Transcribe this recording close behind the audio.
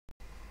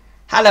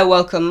Hello,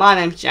 welcome, my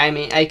name's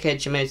Jamie, aka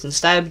Javier, and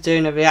today I'll be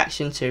doing a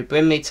reaction to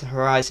Bring Me to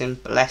Horizon,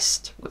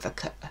 Blessed with a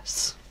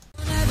Curse.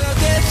 Never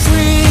get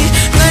free,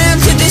 land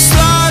to the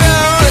slaughter.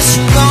 What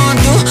you gon'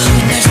 do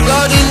when there's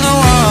blood in the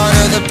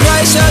water? The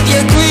price of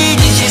your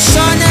greed is your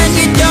son and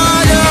your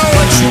daughter.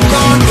 What you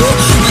gon' do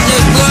when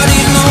there's blood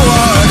in the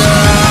water?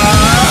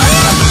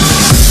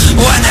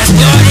 When there's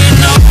blood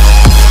in the water.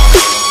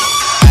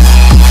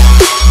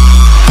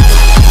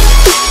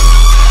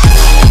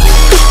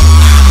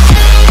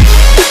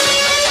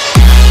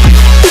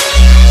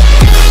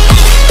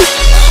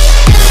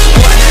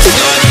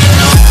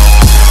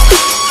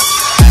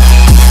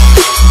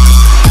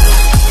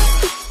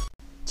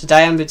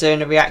 Today I'm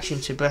doing a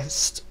reaction to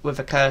Blessed with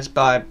a Curse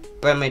by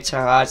Bring Me to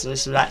Horizon.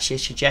 This was actually a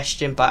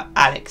suggestion by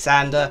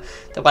Alexander,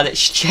 the one that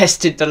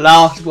suggested the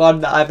last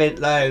one that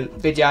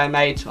video I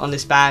made on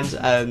this band,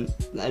 and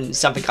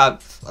something a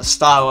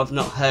style I've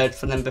not heard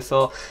from them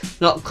before.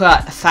 Not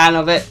quite a fan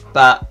of it,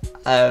 but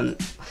I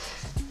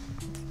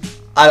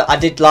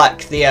did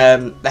like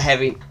the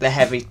heavy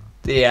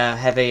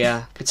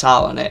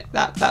guitar on it.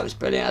 That was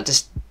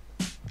brilliant.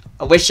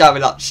 I wish I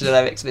would watch the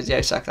lyrics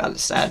video so I could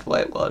understand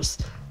what it was.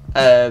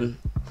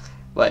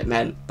 What it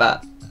meant,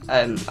 but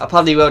I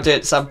probably will do it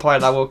at some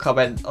point. I will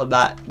comment on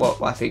that,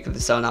 what I think of the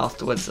song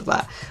afterwards of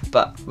that,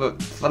 but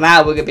for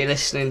now we're going to be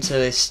listening to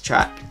this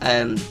track.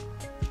 I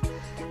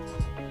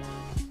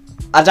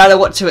don't know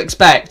what to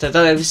expect. I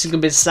don't know if this is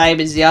going to be the same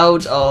as the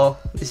old, or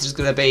this is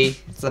going to be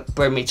the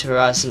Bring Me to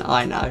Horizon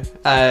I know.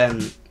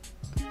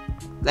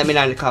 Let me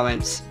know in the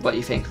comments what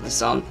you think of the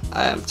song.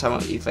 Tell me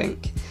what you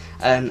think.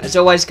 As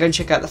always, go and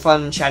check out the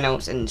fun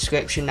channels in the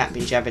description. That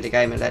being Javier the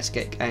Gamer, Let's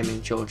Get Gaming,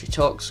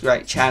 GeorgieTalks,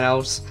 great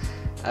channels.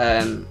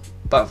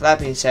 But for that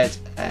being said,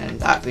 and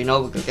that being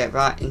all, we're going to get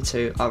right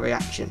into our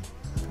reaction.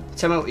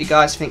 Tell me what you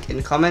guys think in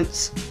the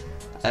comments.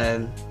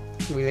 We're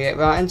going to get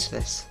right into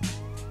this.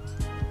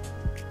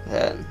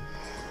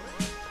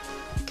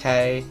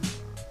 Okay,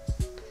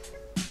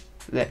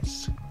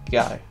 let's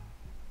go.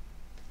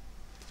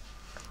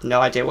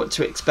 No idea what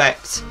to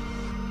expect.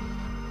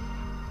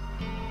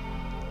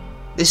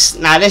 This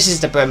is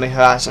the Bring Me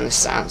Horizon. This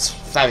sounds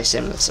very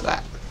similar to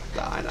that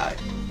I know.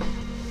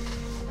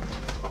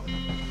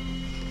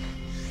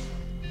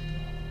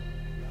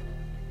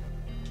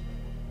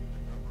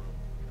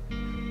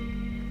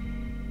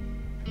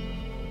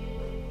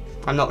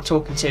 I'm not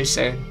talking too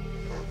soon.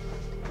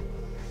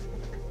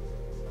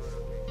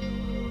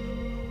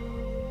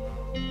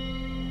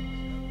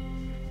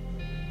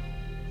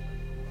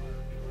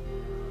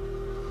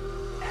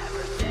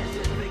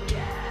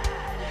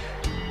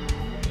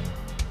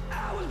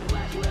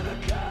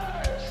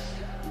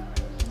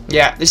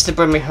 Yeah, this is the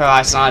Bring Me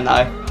Horizon I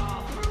know.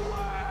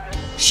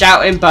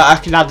 Shouting, but I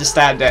can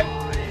understand it.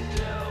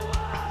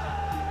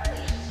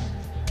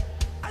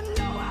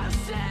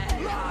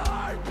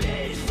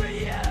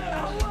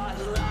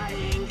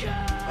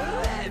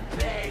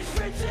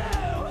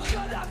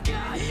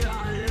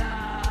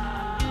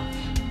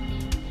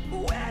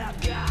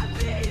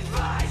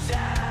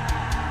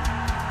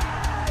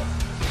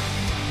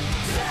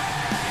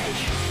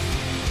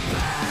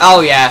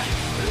 Oh yeah.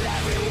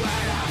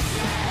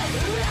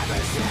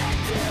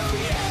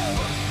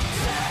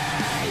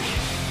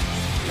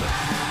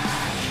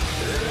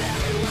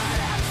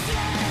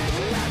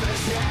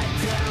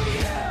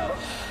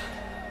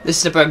 This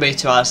is the Bring Me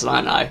to Horizon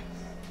I know.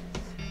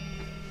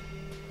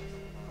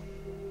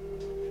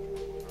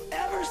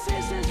 Ever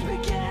since it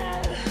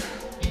began,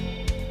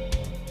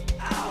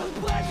 I was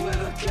blessed with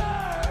a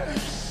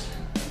curse.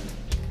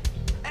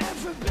 And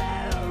for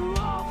better or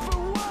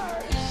for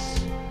worse,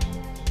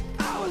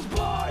 I was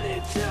born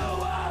into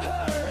a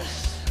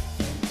hearse.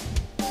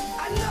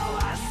 I know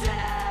I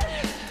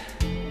said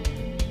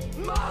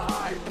my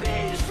heart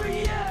beats for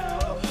you.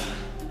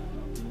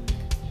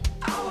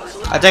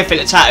 I don't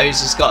think the tattoos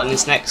he's got on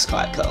his neck's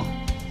quite cool.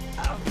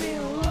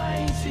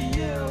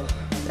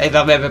 If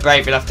I'm ever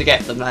brave enough to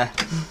get them there.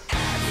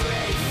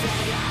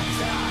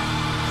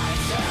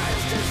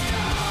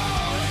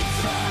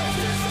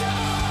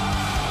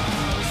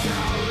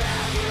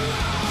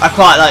 I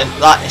quite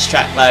like this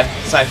track though,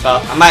 so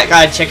far. I might go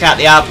and check out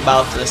the album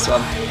after this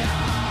one.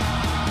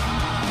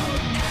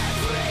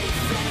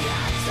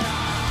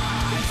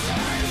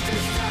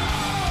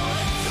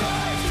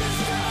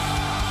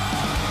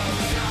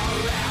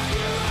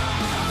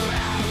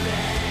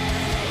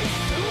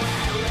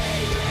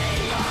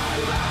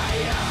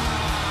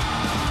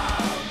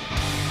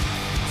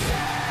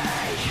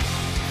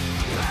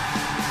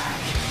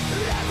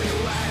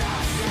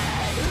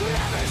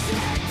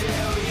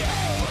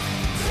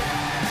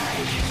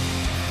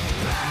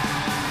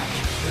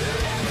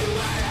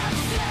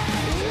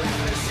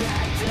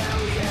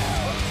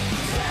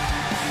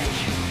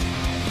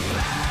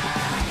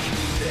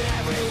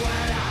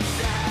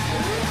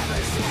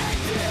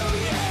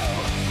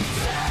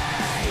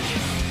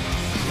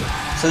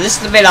 So this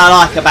is the bit I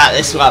like about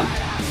this one.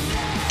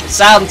 It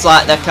sounds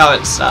like their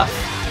current stuff,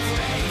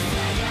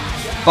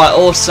 but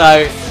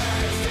also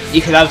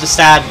you can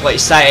understand what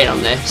he's saying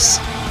on this.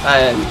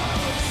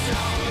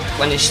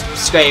 when he's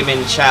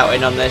screaming,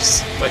 shouting on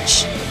this,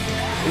 which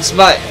is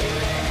like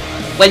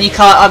when you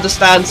can't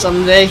understand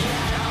somebody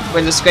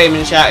when they're screaming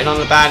and shouting on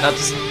the band.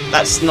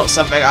 That's not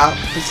something I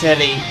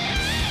particularly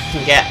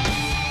can get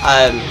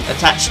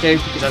attached to,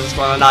 because I just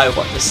want to know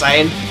what they're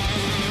saying,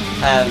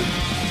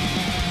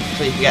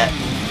 so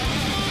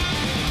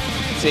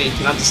you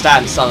can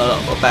understand the song a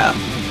lot more better.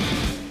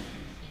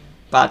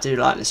 But I do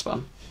like this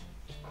one.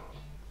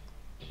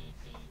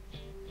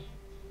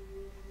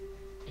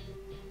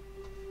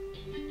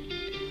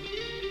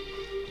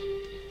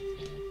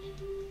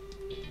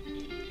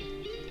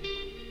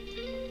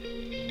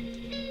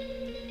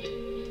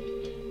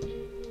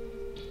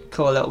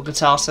 Cool little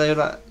guitar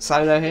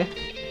solo here.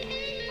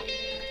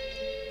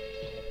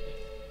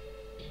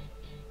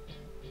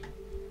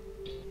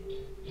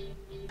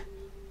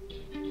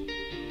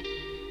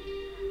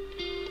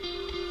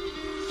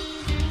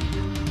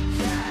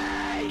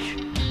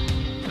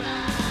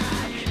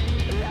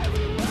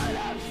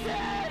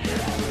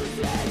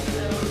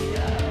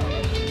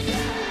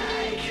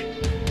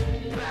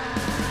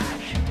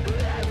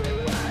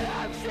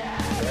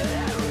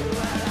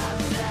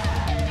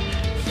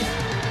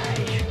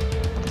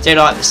 I do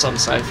like this song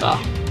so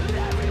far.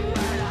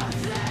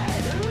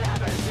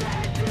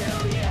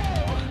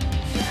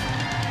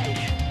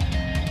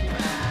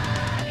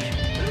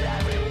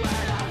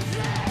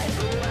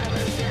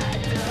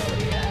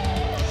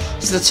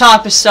 It's the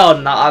type of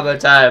song that I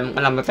would,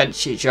 when I'm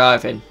eventually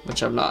driving,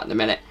 which I'm not at the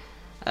minute.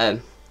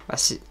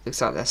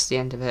 Looks like that's the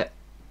end of it.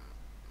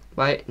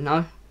 Wait,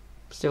 no.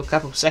 Still a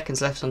couple of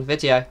seconds left on the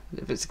video.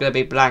 If it's going to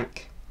be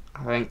blank,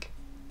 I think.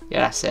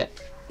 Yeah, that's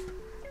it.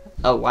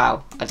 Oh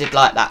wow, I did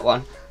like that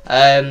one.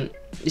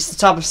 It's the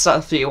type of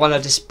stuff that you want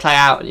to just play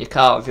out in your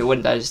car with your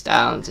windows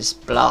down,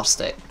 just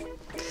blast it.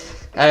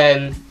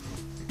 I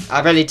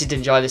really did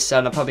enjoy this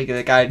song. I'm probably going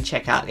to go and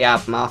check out the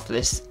album after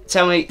this.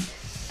 Tell me,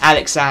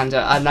 Alexander,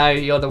 I know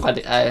you're the one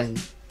that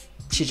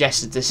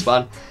suggested this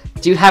one.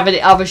 Do you have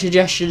any other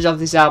suggestions of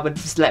this album?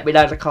 Just let me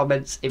know in the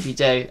comments if you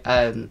do.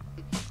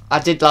 I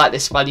did like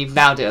this one. You've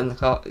nailed it on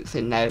the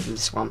thing there with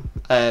this one.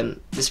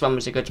 This one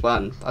was a good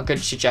one, a good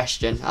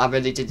suggestion. I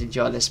really did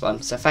enjoy this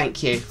one, so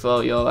thank you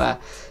for your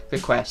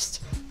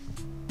request.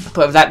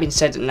 But with that being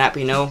said and that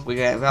being all,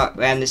 we're going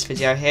to end this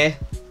video here.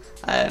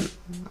 And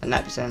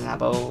that being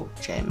said,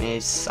 Jamie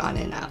is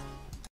signing out.